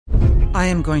I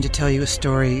am going to tell you a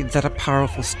story that a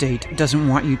powerful state doesn't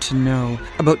want you to know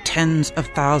about tens of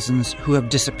thousands who have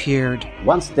disappeared.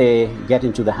 Once they get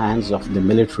into the hands of the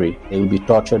military, they will be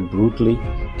tortured brutally.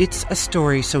 It's a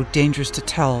story so dangerous to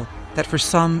tell that for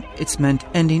some it's meant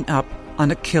ending up on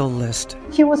a kill list.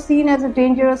 She was seen as a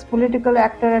dangerous political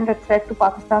actor and a threat to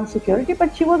Pakistan's security,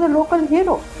 but she was a local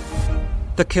hero.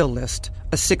 The Kill List,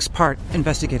 a 6-part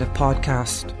investigative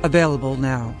podcast, available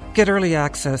now. Get early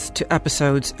access to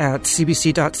episodes at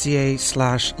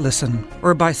cbc.ca/listen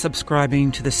or by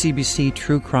subscribing to the CBC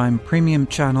True Crime Premium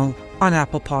channel on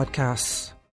Apple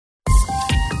Podcasts.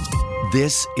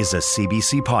 This is a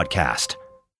CBC podcast.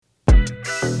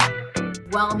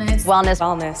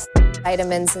 Wellness.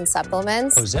 Vitamins and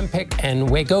supplements. Ozempic and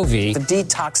Wegovy. The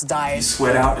detox diet.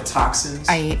 Sweat out the toxins.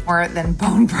 I eat more than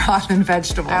bone broth and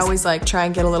vegetables. I always try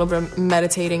and get a little bit of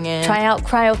meditating in. Try out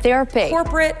cryotherapy.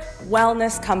 Corporate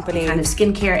wellness company. Any kind of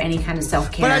skincare, any kind of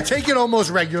self-care. But I take it almost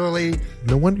regularly.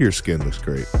 No wonder your skin looks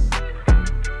great.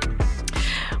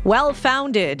 Well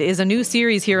Founded is a new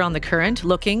series here on The Current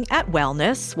looking at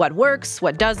wellness, what works,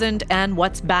 what doesn't, and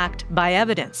what's backed by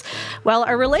evidence. Well,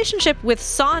 our relationship with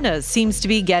saunas seems to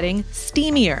be getting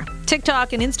steamier.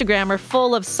 TikTok and Instagram are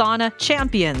full of sauna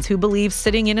champions who believe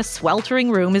sitting in a sweltering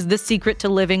room is the secret to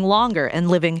living longer and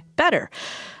living better.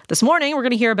 This morning, we're going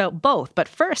to hear about both, but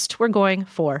first, we're going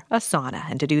for a sauna.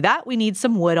 And to do that, we need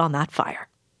some wood on that fire.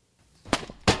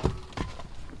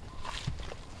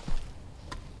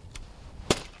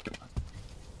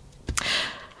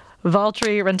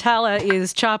 Valtteri Rantala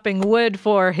is chopping wood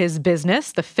for his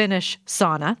business, the Finnish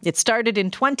Sauna. It started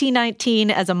in 2019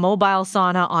 as a mobile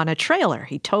sauna on a trailer.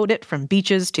 He towed it from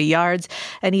beaches to yards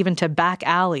and even to back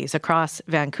alleys across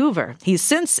Vancouver. He's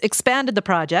since expanded the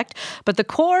project, but the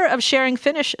core of sharing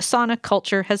Finnish sauna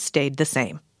culture has stayed the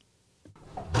same.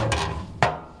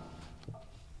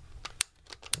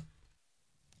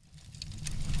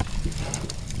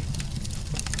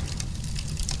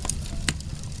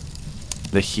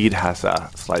 The heat has a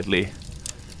slightly,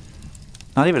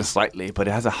 not even slightly, but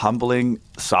it has a humbling,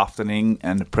 softening,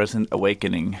 and present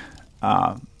awakening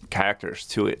characters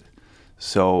to it.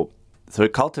 So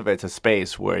it cultivates a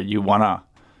space where you want to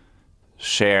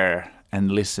share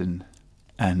and listen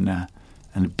and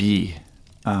be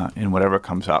in whatever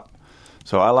comes up.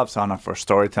 So I love sauna for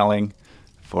storytelling,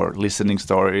 for listening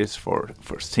stories, for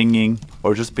singing,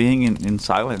 or just being in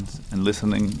silence and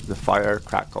listening to the fire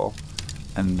crackle.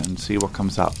 And see what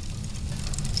comes up.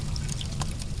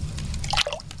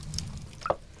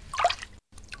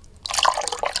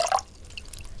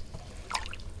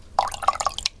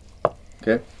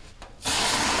 Okay.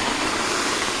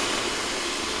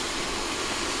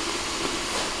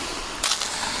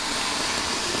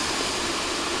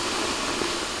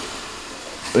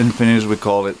 In Finnish we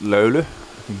call it löyly. I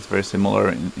think it's very similar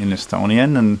in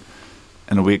Estonian,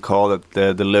 and we call it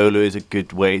the löyly is a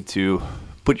good way to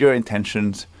put your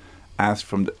intentions, ask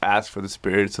for the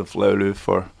spirits of löyly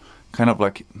for kind of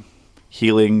like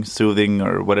healing, soothing,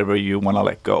 or whatever you want to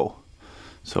let go.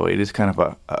 So it is kind of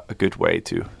a good way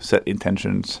to set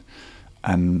intentions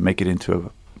and make it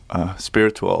into a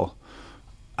spiritual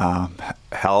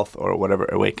health or whatever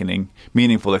awakening,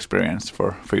 meaningful experience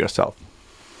for yourself.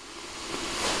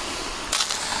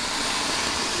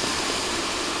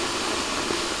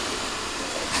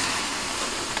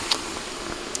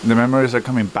 The memories are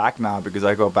coming back now because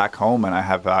I go back home and I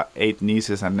have 8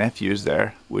 nieces and nephews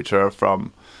there, which are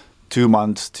from 2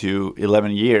 months to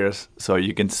 11 years. So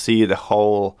you can see the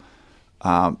whole,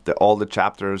 all the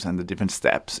chapters and the different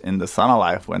steps in the sauna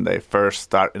life when they first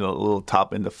start in a little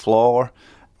top in the floor.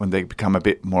 When they become a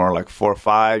bit more like 4 or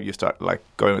 5, you start like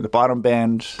going with the bottom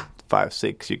bench. 5,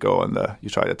 6, you try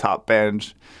the top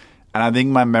bench. And I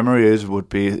think my memories would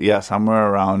be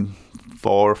somewhere around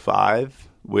 4 or 5.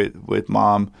 With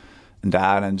mom and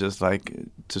dad and just going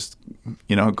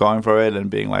for it and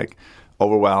being like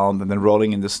overwhelmed and then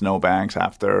rolling in the snowbanks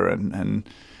after and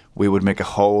we would make a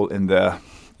hole in the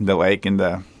lake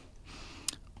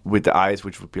with the ice,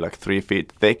 which would be like 3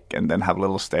 feet thick, and then have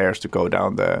little stairs to go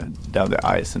down the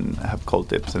ice and have cold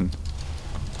dips. And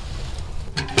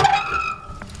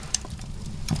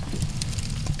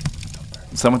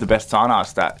some of the best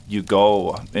saunas that you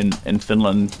go in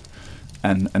Finland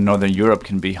and Northern Europe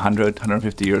can be 100,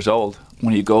 150 years old.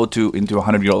 When you go into a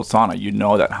 100-year-old sauna, you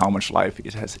know that how much life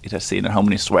it has seen and how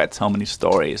many sweats, how many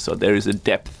stories. So there is a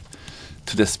depth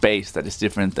to the space that is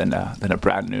different than a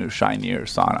brand new, shinier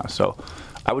sauna. So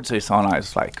I would say sauna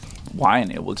is like wine.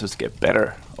 It will just get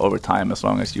better over time as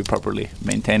long as you properly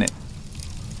maintain it.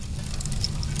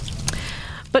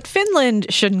 But Finland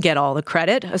shouldn't get all the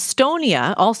credit.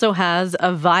 Estonia also has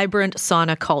a vibrant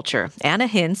sauna culture. Anna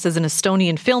Hintz is an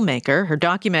Estonian filmmaker. Her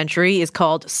documentary is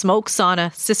called Smoke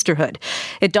Sauna Sisterhood.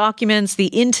 It documents the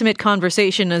intimate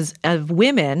conversations of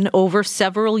women over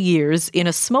several years in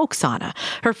a smoke sauna.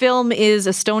 Her film is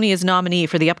Estonia's nominee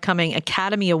for the upcoming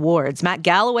Academy Awards. Matt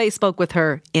Galloway spoke with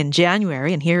her in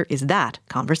January, and here is that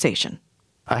conversation.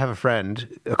 I have a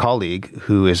friend, a colleague,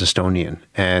 who is Estonian,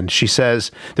 and she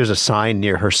says there's a sign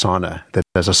near her sauna that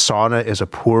says a sauna is a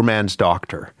poor man's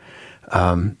doctor.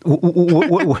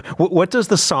 What does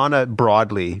the sauna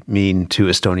broadly mean to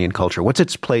Estonian culture? What's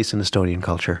its place in Estonian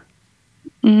culture?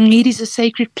 It is a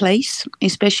sacred place,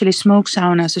 especially smoke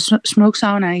saunas. So smoke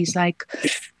sauna is like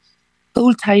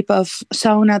old type of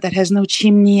sauna that has no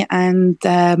chimney, and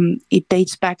it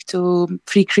dates back to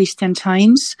pre-Christian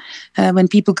times. When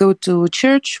people go to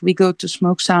church, we go to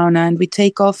smoke sauna and we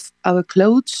take off our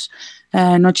clothes,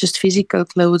 not just physical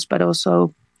clothes, but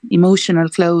also emotional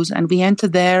clothes. And we enter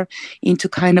there into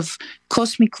kind of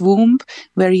cosmic womb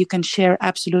where you can share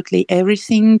absolutely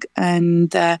everything.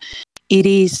 And it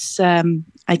is,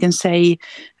 I can say,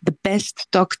 the best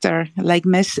doctor, like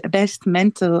best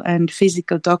mental and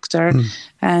physical doctor,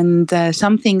 and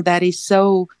something that is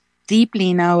so deeply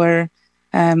in our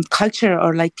culture,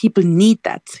 or like people need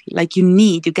that. Like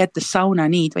you get the sauna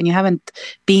need. When you haven't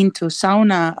been to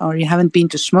sauna or you haven't been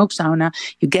to smoke sauna,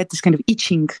 you get this kind of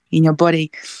itching in your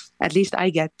body. At least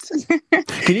I get.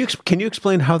 Can you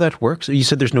explain how that works? You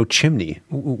said there's no chimney.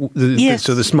 Yes.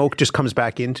 So the smoke just comes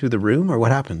back into the room, or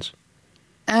what happens?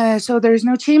 So there is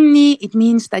no chimney. It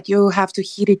means that you have to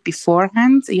heat it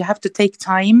beforehand. You have to take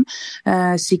time,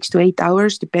 6 to 8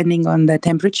 hours, depending on the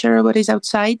temperature of what is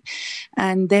outside.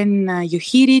 And then you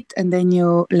heat it, and then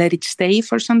you let it stay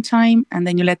for some time, and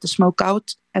then you let the smoke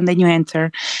out, and then you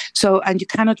enter. So, and you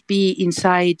cannot be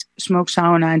inside smoke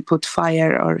sauna and put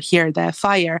fire or hear the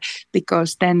fire,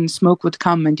 because then smoke would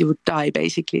come and you would die,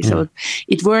 basically. So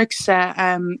it works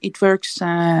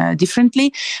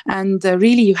differently. And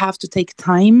really you have to take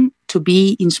time to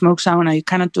be in smoke sauna. You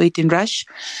cannot do it in rush.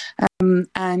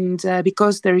 And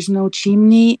because there is no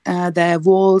chimney, the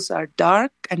walls are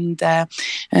dark, and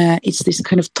it's this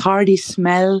kind of tardy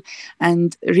smell,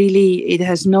 and really it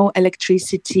has no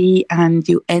electricity, and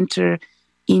you enter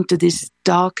into this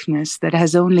darkness that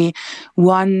has only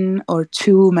 1 or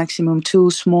 2, maximum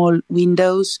 2 small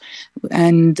windows,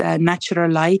 and natural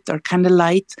light or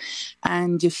candlelight,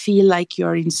 and you feel like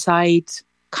you're inside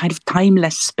kind of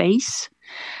timeless space.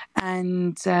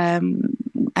 And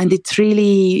it's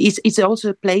really, it's also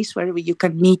a place where you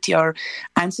can meet your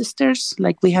ancestors.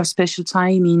 Like we have special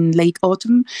time in late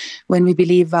autumn when we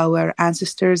believe our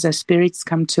ancestors, our spirits,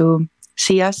 come to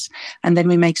see us, and then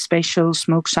we make special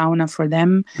smoke sauna for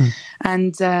them.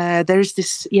 And there's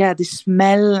this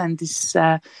smell and this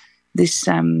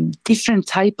different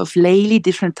type of leili,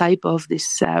 different type of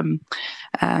this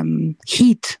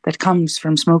heat that comes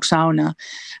from smoke sauna,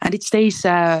 and it stays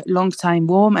a long time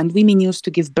warm. And women used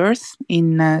to give birth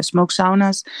in smoke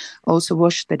saunas, also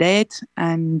wash the dead,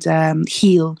 and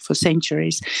heal for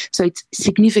centuries. So it's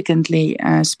significantly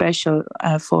special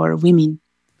for women.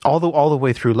 All the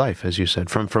way through life, as you said,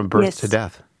 from birth to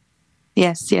death.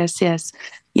 Yes.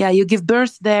 Yeah, you give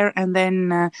birth there, and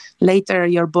then later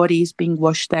your body is being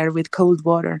washed there with cold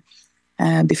water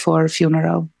before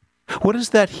funeral. What is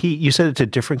that heat? You said it's a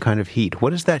different kind of heat.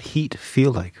 What does that heat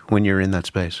feel like when you're in that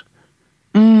space?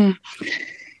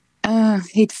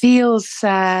 It feels,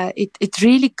 it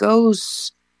really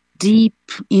goes deep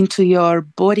into your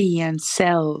body and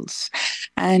cells.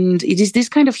 And it is this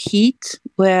kind of heat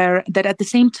that at the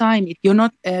same time, you're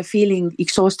not feeling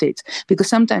exhausted, because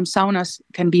sometimes saunas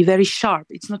can be very sharp.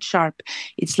 It's not sharp.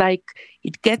 It's like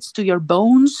it gets to your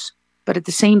bones, but at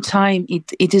the same time,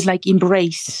 it is like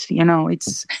embrace,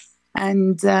 it's...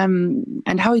 And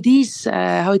how it is,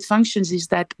 how it functions is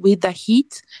that with the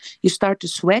heat, you start to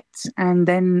sweat, and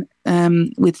then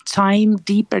with time,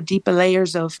 deeper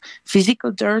layers of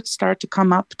physical dirt start to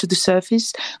come up to the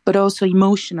surface, but also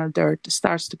emotional dirt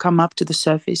starts to come up to the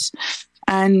surface.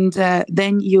 And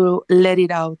then you let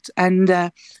it out. And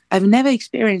I've never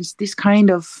experienced this kind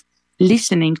of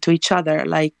listening to each other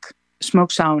like smoke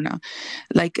sauna.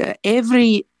 Like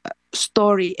every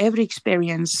story, every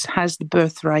experience has the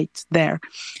birthright there,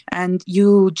 and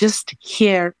you just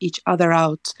hear each other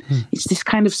out. It's this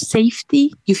kind of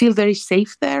safety. You feel very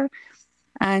safe there,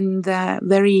 and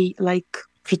very like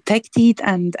protected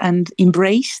and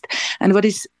embraced. And what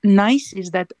is nice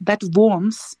is that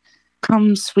warmth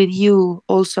comes with you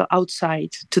also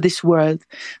outside to this world.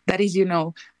 That is,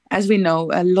 as we know,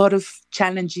 a lot of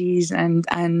challenges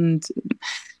and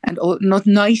and not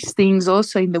nice things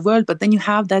also in the world, but then you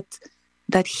have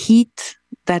that heat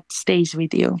that stays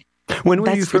with you. When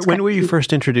were you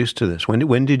first introduced to this?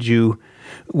 When did you?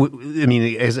 I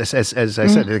mean, as I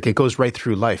said, it goes right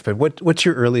through life. But what's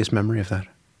your earliest memory of that?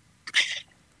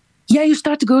 Yeah, you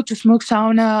start to go to smoke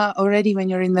sauna already when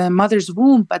you're in the mother's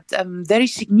womb. But a very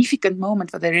significant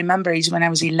moment that I remember is when I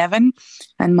was 11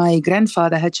 and my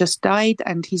grandfather had just died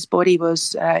and his body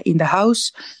was in the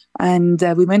house. And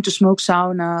we went to smoke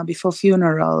sauna before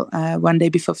funeral. One day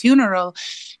before funeral,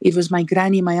 it was my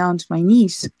granny, my aunt, my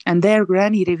niece. And their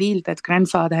granny revealed that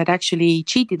grandfather had actually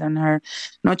cheated on her,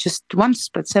 not just once,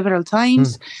 but several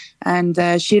times. And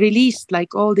she released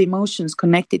like all the emotions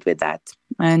connected with that.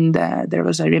 And there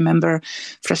was, I remember,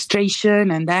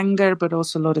 frustration and anger, but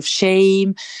also a lot of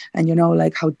shame. And,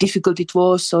 like how difficult it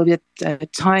was, Soviet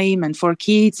time and 4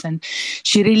 kids. And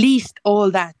she released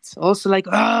all that. Also like,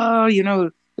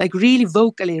 like really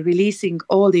vocally releasing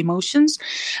all the emotions.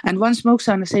 And one smoke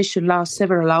sauna session lasts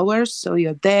several hours. So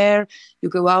you're there, you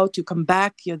go out, you come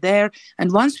back, you're there.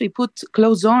 And once we put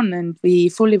clothes on and we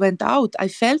fully went out, I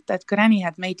felt that Granny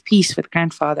had made peace with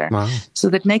grandfather. Wow. So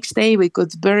that next day we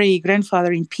could bury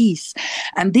grandfather in peace.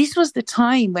 And this was the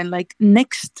time when like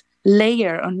next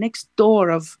layer or next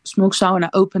door of smoke sauna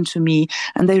opened to me,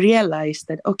 and I realized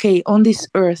that okay, on this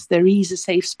earth there is a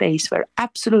safe space where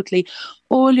absolutely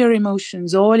all your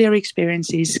emotions, all your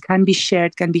experiences can be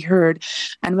shared, can be heard.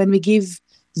 And when we give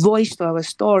voice to our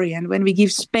story and when we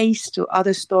give space to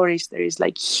other stories, there is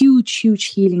like huge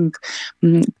healing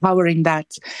power in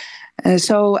that.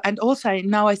 And also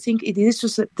now I think this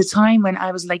was the time when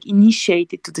I was like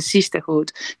initiated to the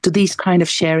sisterhood, to these kind of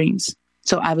sharings.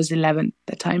 So I was 11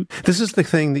 at the time. This is the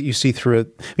thing that you see through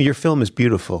it. Your film is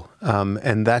beautiful,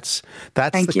 and that's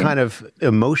the kind of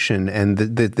emotion and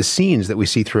the scenes that we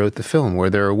see throughout the film, where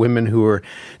there are women who are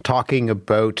talking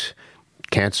about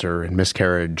cancer and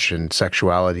miscarriage and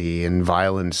sexuality and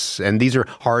violence, and these are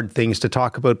hard things to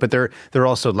talk about, but they're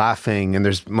also laughing and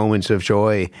there's moments of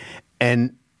joy.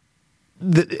 And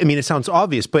it sounds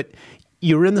obvious, but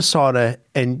you're in the sauna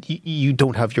and you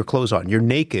don't have your clothes on. You're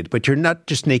naked, but you're not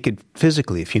just naked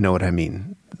physically, if you know what I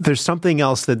mean. There's something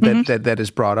else that is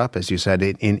brought up, as you said,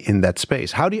 in that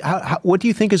space. What do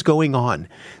you think is going on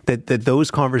that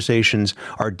those conversations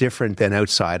are different than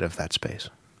outside of that space?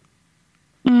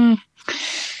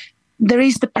 There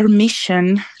is the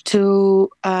permission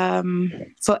to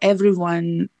for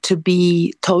everyone to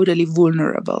be totally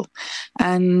vulnerable,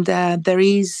 and there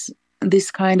is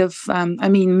this kind of,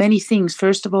 many things.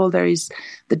 First of all, there is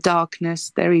the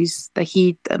darkness, there is the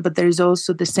heat, but there is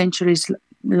also the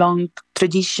centuries-long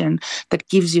tradition that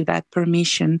gives you that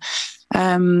permission.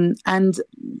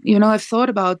 I've thought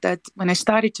about that when I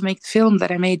started to make the film that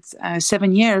I made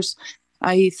 7 years.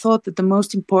 I thought that the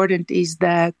most important is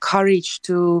the courage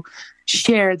to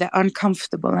share the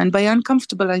uncomfortable. And by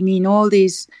uncomfortable, I mean all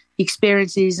these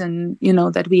experiences and,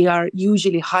 that we are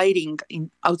usually hiding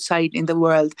outside in the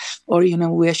world, or,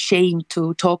 we're ashamed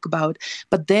to talk about.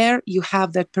 But there you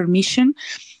have that permission.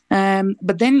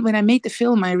 But then when I made the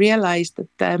film, I realized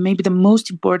that maybe the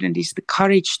most important is the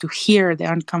courage to hear the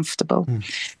uncomfortable.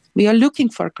 We are looking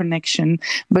for connection,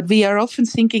 but we are often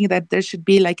thinking that there should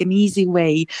be like an easy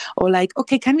way, or like,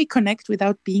 okay, can we connect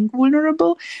without being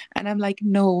vulnerable? And I'm like,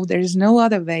 no, there is no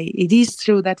other way. It is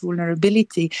through that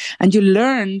vulnerability. And you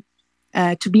learn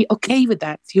to be okay with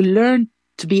that. You learn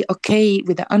to be okay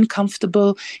with the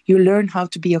uncomfortable. You learn how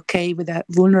to be okay with the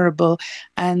vulnerable.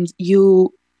 And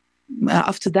you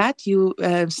after that, you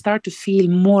start to feel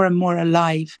more and more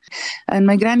alive. And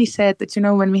my granny said that,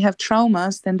 when we have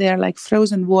traumas, then they are like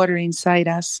frozen water inside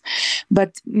us.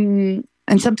 But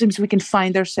and sometimes we can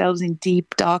find ourselves in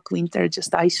deep, dark winter,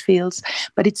 just ice fields.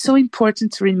 But it's so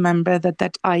important to remember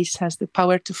that ice has the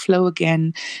power to flow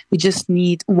again. We just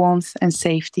need warmth and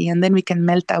safety, and then we can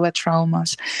melt our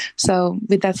traumas. So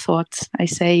with that thought, I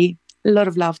say a lot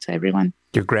of love to everyone.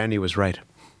 Your granny was right.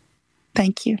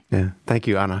 Thank you. Yeah. Thank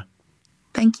you, Anna.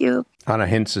 Thank you. Anna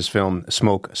Hintz's film,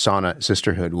 Smoke, Sauna,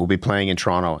 Sisterhood, will be playing in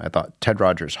Toronto at the Ted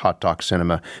Rogers Hot Doc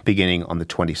Cinema beginning on the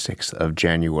 26th of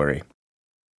January.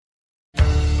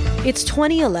 It's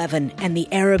 2011 and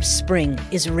the Arab Spring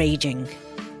is raging.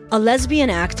 A lesbian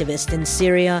activist in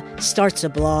Syria starts a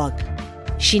blog.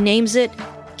 She names it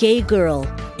Gay Girl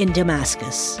in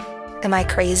Damascus. Am I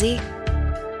crazy?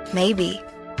 Maybe.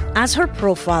 As her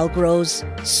profile grows,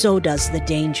 so does the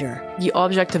danger. The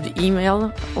object of the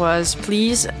email was,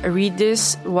 please read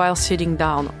this while sitting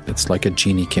down. It's like a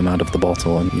genie came out of the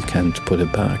bottle and you can't put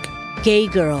it back. Gay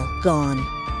Girl Gone.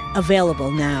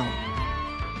 Available now.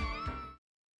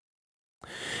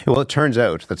 Well, it turns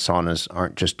out that saunas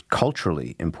aren't just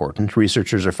culturally important.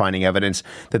 Researchers are finding evidence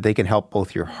that they can help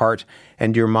both your heart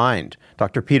and your mind.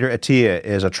 Dr. Peter Attia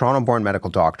is a Toronto-born medical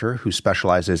doctor who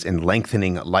specializes in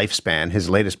lengthening lifespan. His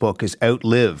latest book is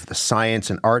Outlive, The Science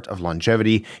and Art of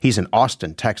Longevity. He's in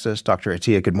Austin, Texas. Dr.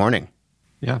 Attia, good morning.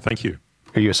 Yeah, thank you.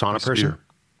 Are you a sauna person?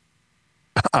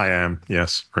 I am,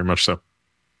 yes, very much so.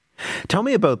 Tell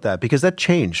me about that, because that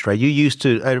changed, right? You used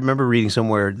to, I remember reading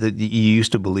somewhere that you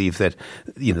used to believe that,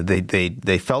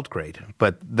 they felt great,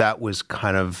 but that was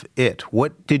kind of it.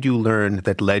 What did you learn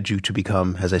that led you to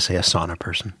become, as I say, a sauna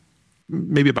person?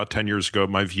 Maybe about 10 years ago,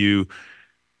 my view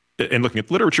in looking at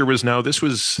the literature was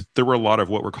there were a lot of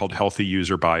what were called healthy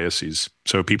user biases.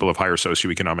 So people of higher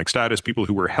socioeconomic status, people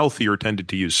who were healthier tended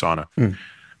to use sauna.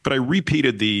 But I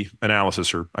repeated the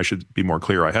analysis, or I should be more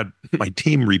clear, I had my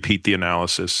team repeat the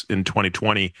analysis in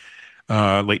 2020,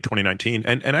 late 2019,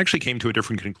 and actually came to a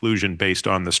different conclusion based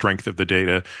on the strength of the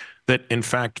data, that in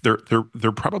fact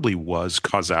there probably was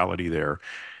causality there.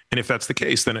 And if that's the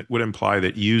case, then it would imply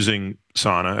that using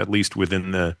sauna, at least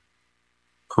within the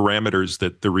parameters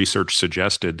that the research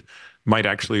suggested, might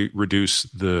actually reduce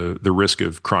the risk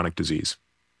of chronic disease.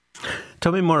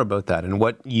 Tell me more about that and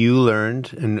what you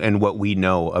learned and what we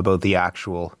know about the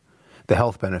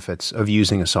health benefits of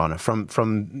using a sauna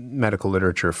from medical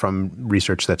literature, from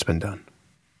research that's been done.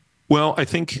 Well, I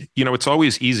think, it's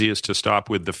always easiest to stop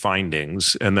with the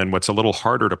findings, and then what's a little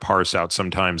harder to parse out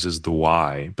sometimes is the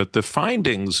why. But the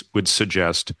findings would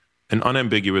suggest an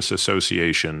unambiguous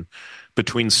association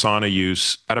between sauna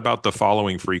use at about the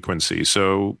following frequency.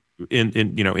 So in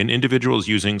individuals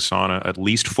using sauna at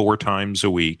least 4 times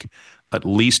a week, at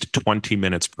least 20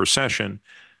 minutes per session,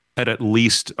 at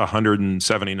least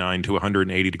 179 to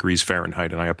 180 degrees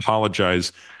Fahrenheit. And I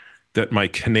apologize that my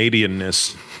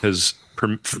Canadianness has,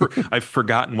 I've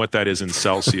forgotten what that is in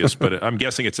Celsius, but I'm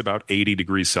guessing it's about 80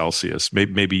 degrees Celsius,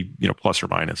 maybe plus or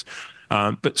minus.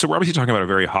 But so we're obviously talking about a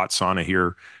very hot sauna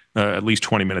here, at least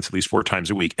 20 minutes, at least 4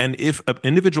 times a week. And if an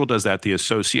individual does that, the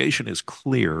association is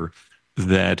clear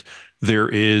that there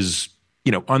is,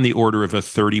 on the order of a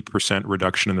 30%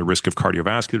 reduction in the risk of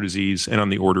cardiovascular disease and on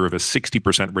the order of a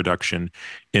 60% reduction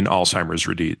in Alzheimer's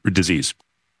disease.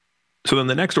 So then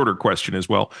the next order question is,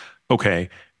 well, okay,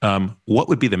 what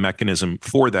would be the mechanism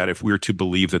for that if we were to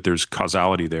believe that there's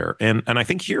causality there? And I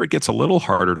think here it gets a little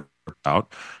harder to figure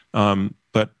out,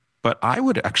 but I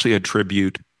would actually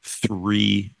attribute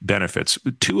 3 benefits,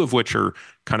 2 of which are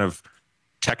kind of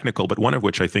technical, but one of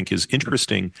which I think is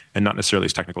interesting and not necessarily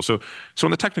as technical. So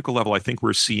on the technical level, I think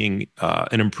we're seeing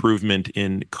an improvement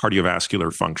in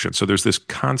cardiovascular function. So there's this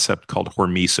concept called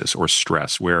hormesis, or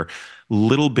stress, where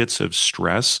little bits of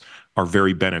stress are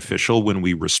very beneficial when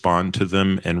we respond to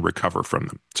them and recover from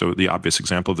them. So the obvious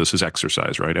example of this is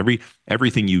exercise, right?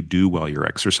 Everything you do while you're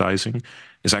exercising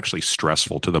is actually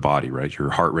stressful to the body, right? Your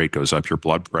heart rate goes up, your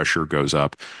blood pressure goes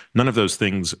up. None of those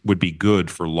things would be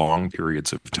good for long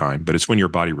periods of time, but it's when your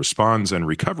body responds and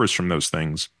recovers from those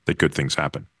things that good things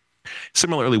happen.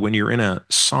 Similarly, when you're in a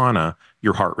sauna,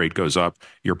 your heart rate goes up,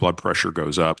 your blood pressure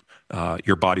goes up,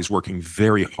 your body's working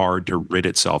very hard to rid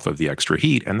itself of the extra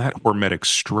heat. And that hormetic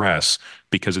stress,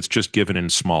 because it's just given in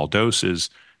small doses,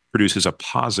 produces a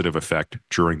positive effect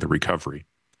during the recovery.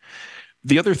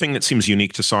 The other thing that seems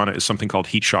unique to sauna is something called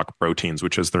heat shock proteins,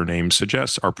 which, as their name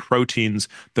suggests, are proteins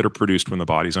that are produced when the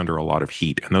body's under a lot of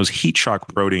heat. And those heat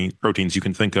shock proteins you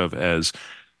can think of as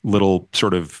little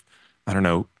sort of,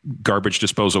 garbage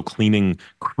disposal cleaning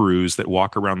crews that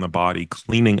walk around the body,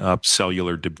 cleaning up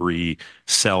cellular debris,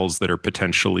 cells that are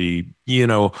potentially,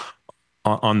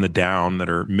 on the down, that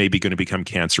are maybe going to become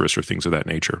cancerous or things of that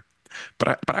nature.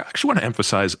 But I actually want to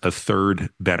emphasize a third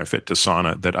benefit to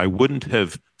sauna that I wouldn't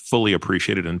have fully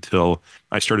appreciated until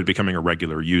I started becoming a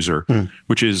regular user,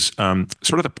 which is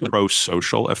sort of the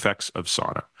pro-social effects of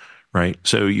sauna, right?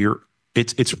 So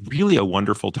it's really a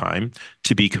wonderful time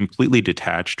to be completely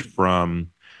detached from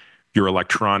your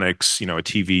electronics, a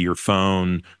TV, your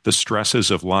phone, the stresses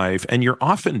of life. And you're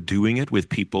often doing it with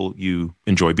people you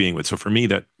enjoy being with. So for me,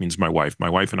 that means my wife. My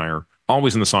wife and I are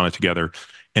always in the sauna together.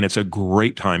 And it's a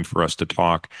great time for us to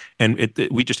talk. And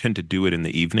we just tend to do it in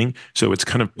the evening. So it's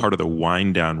kind of part of the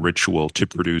wind down ritual to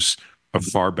produce a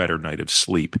far better night of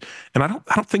sleep. And I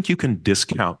don't think you can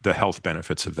discount the health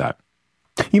benefits of that.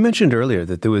 You mentioned earlier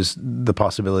that there was the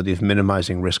possibility of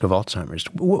minimizing risk of Alzheimer's.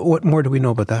 What more do we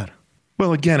know about that?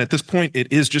 Well, again, at this point,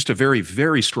 it is just a very,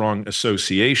 very strong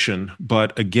association.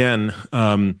 But again,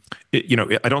 I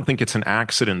don't think it's an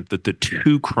accident that the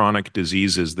 2 chronic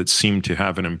diseases that seem to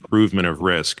have an improvement of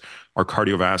risk are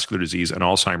cardiovascular disease and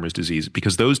Alzheimer's disease,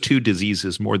 because those 2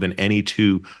 diseases, more than any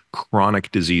 2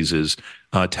 chronic diseases,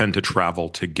 tend to travel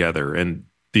together. And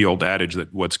the old adage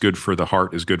that what's good for the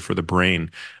heart is good for the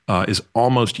brain is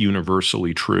almost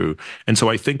universally true. And so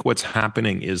I think what's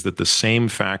happening is that the same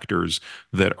factors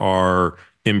that are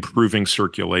improving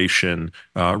circulation,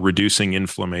 reducing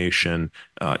inflammation,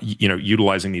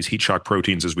 utilizing these heat shock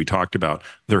proteins, as we talked about,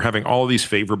 they're having all of these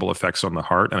favorable effects on the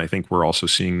heart. And I think we're also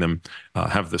seeing them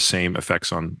have the same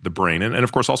effects on the brain. And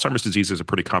of course, Alzheimer's disease is a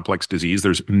pretty complex disease.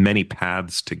 There's many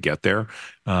paths to get there.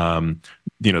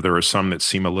 There are some that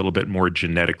seem a little bit more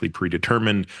genetically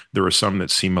predetermined. There are some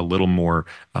that seem a little more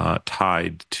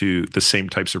tied to the same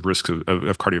types of risks of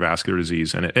cardiovascular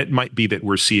disease. And it might be that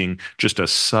we're seeing just a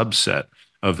subset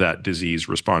of that disease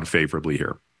respond favorably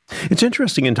here. It's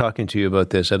interesting in talking to you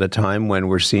about this at a time when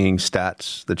we're seeing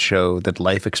stats that show that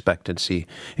life expectancy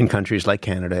in countries like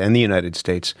Canada and the United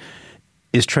States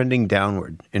is trending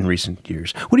downward in recent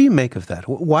years. What do you make of that?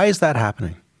 Why is that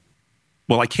happening?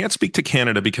 Well, I can't speak to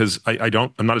Canada because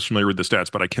I'm not as familiar with the stats,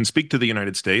 but I can speak to the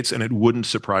United States, and it wouldn't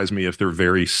surprise me if they're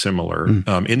very similar.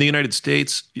 In the United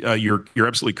States, you're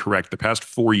absolutely correct. The past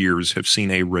 4 years have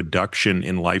seen a reduction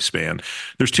in lifespan.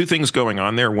 There's two things going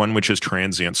on there. One, which is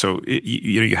transient. So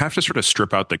you have to sort of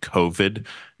strip out the COVID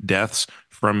deaths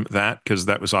from that, because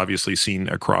that was obviously seen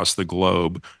across the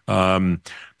globe.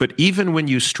 But even when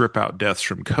you strip out deaths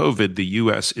from COVID, the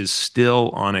U.S. is still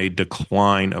on a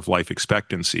decline of life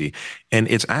expectancy. And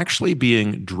it's actually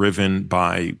being driven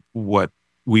by what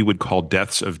we would call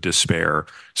deaths of despair.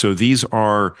 So these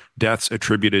are deaths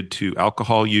attributed to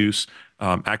alcohol use,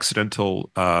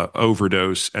 accidental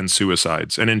overdose, and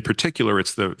suicides. And in particular,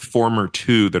 it's the former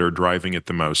two that are driving it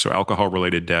the most. So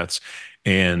alcohol-related deaths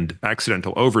and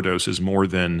accidental overdoses more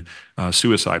than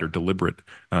suicide or deliberate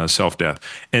self-death.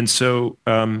 And so,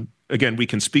 again, we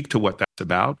can speak to what that's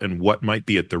about and what might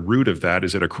be at the root of that.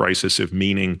 Is it a crisis of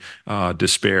meaning,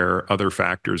 despair, other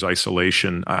factors,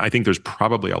 isolation? I think there's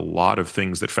probably a lot of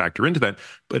things that factor into that,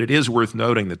 but it is worth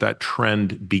noting that that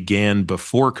trend began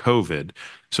before COVID.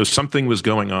 So something was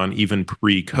going on even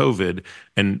pre-COVID,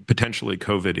 and potentially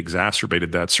COVID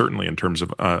exacerbated that, certainly in terms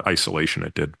of isolation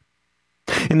it did.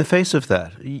 In the face of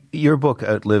that, your book,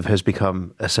 Outlive, has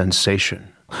become a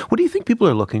sensation. What do you think people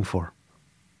are looking for?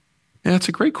 Yeah, it's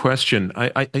a great question.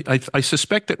 I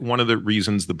suspect that one of the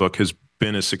reasons the book has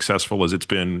been as successful as it's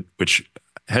been, which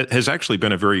has actually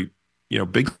been a very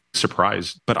big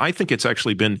surprise, but I think it's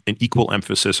actually been an equal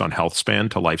emphasis on health span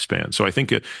to lifespan. So I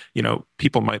think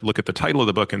people might look at the title of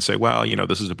the book and say, well,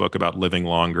 this is a book about living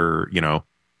longer.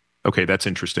 Okay, that's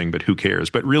interesting, but who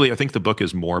cares? But really, I think the book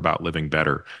is more about living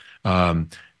better.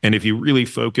 And if you really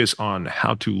focus on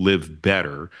how to live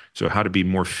better, so how to be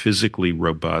more physically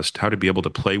robust, how to be able to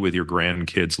play with your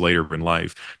grandkids later in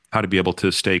life, how to be able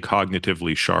to stay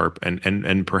cognitively sharp,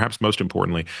 and perhaps most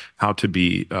importantly, how to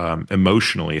be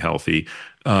emotionally healthy,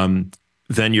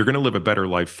 then you're going to live a better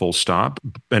life, full stop.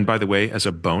 And by the way, as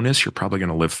a bonus, you're probably going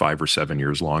to live 5 or 7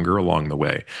 years longer along the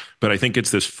way. But I think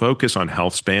it's this focus on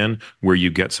health span where you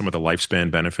get some of the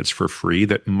lifespan benefits for free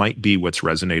that might be what's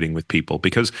resonating with people.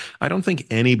 Because I don't think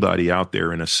anybody out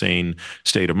there in a sane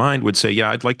state of mind would say, yeah,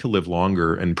 I'd like to live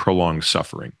longer and prolong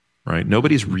suffering, right?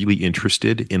 Nobody's really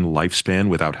interested in lifespan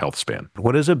without health span.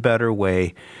 What is a better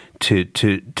way to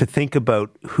think about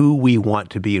who we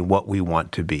want to be and what we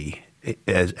want to be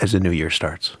as the new year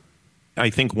starts?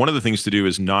 I think one of the things to do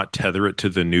is not tether it to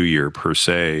the new year per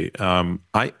se.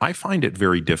 I find it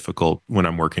very difficult when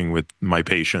I'm working with my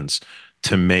patients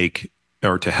to make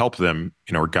or to help them,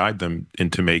 or guide them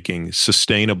into making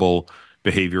sustainable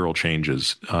behavioral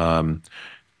changes.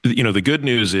 The good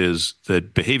news is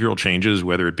that behavioral changes,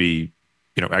 whether it be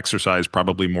exercise,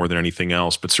 probably more than anything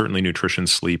else, but certainly nutrition,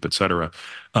 sleep, et cetera,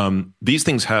 these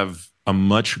things have a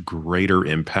much greater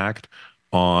impact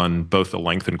on both the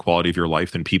length and quality of your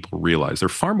life than people realize. They're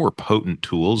far more potent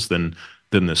tools than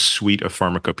the suite of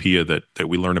pharmacopoeia that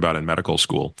we learn about in medical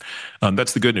school.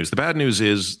 That's the good news. The bad news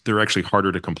is they're actually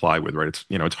harder to comply with, right?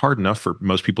 It's hard enough for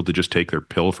most people to just take their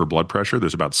pill for blood pressure.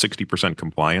 There's about 60%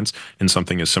 compliance in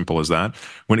something as simple as that.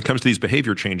 When it comes to these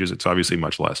behavior changes, it's obviously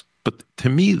much less. But to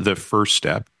me, the first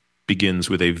step begins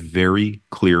with a very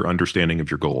clear understanding of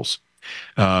your goals.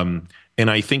 And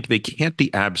I think they can't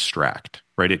be abstract,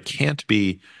 right? It can't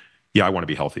be, I want to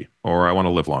be healthy or I want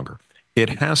to live longer. It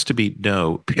has to be,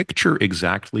 no, picture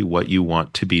exactly what you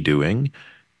want to be doing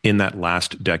in that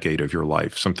last decade of your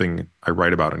life, something I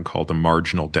write about and call the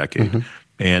marginal decade. Mm-hmm.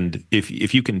 And if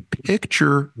you can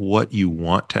picture what you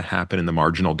want to happen in the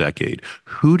marginal decade,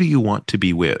 who do you want to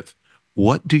be with?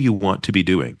 What do you want to be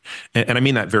doing? And I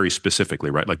mean that very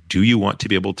specifically, right? Like, do you want to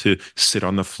be able to sit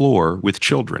on the floor with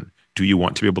children? Do you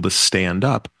want to be able to stand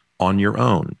up on your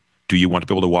own? Do you want to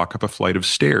be able to walk up a flight of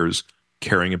stairs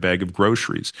carrying a bag of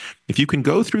groceries. If you can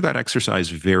go through that exercise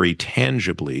very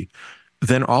tangibly,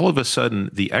 then all of a sudden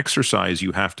the exercise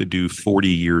you have to do 40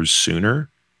 years sooner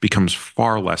becomes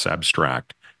far less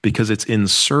abstract because it's in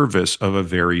service of a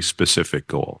very specific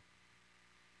goal.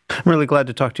 I'm really glad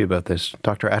to talk to you about this.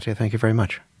 Dr. Attia, thank you very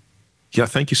much. Yeah,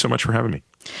 thank you so much for having me.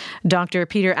 Dr.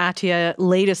 Peter Attia's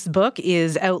latest book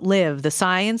is Outlive: The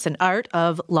Science and Art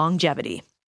of Longevity.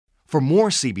 For more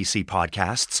CBC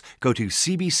podcasts, go to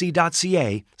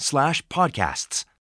cbc.ca/podcasts.